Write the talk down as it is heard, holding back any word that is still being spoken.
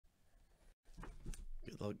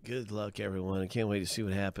Good luck, everyone. I can't wait to see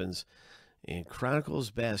what happens in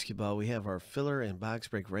Chronicles basketball. We have our filler and box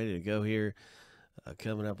break ready to go here.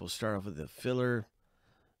 Coming up, we'll start off with the filler,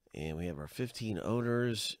 and we have our 15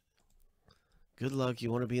 owners. Good luck.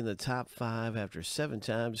 You want to be in the top 5 after 7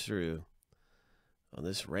 times through on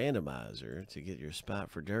this randomizer to get your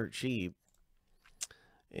spot for dirt cheap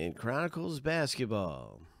in Chronicles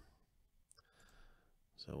basketball.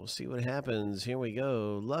 So we'll see what happens. Here we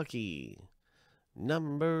go. Lucky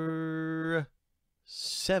number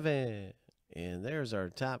 7. And there's our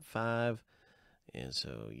top 5. And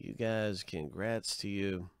so you guys, congrats to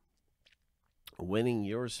you winning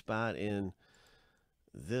your spot in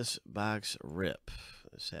this box rip.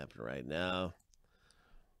 This happened right now.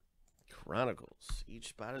 Chronicles. Each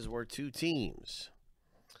spot is worth 2 teams.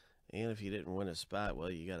 And if you didn't win a spot,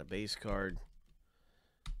 well, you got a base card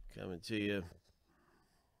coming to you.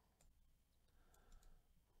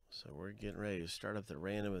 So we're getting ready to start up the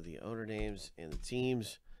random of the owner names and the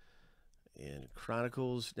teams in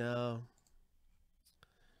Chronicles now.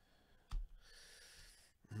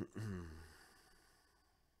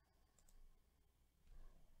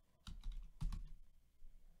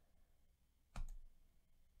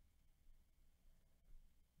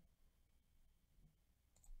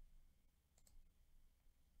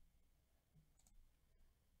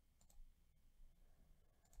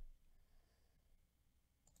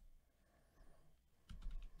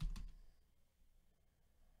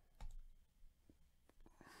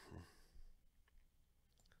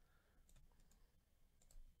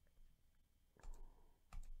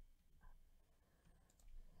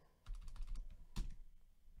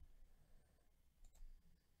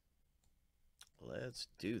 Let's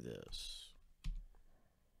do this.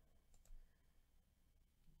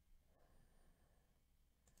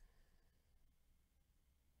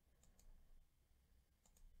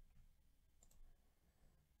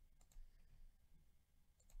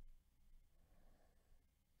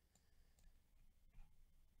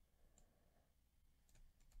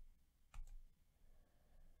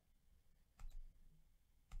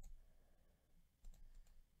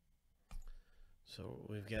 So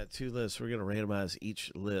we've got 2 lists. We're going to randomize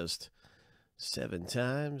each list 7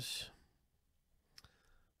 times.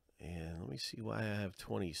 And let me see why I have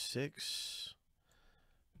 26.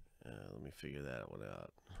 Let me figure that one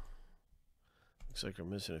out. Looks like we're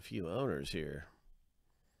missing a few owners here.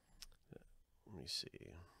 Let me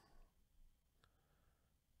see.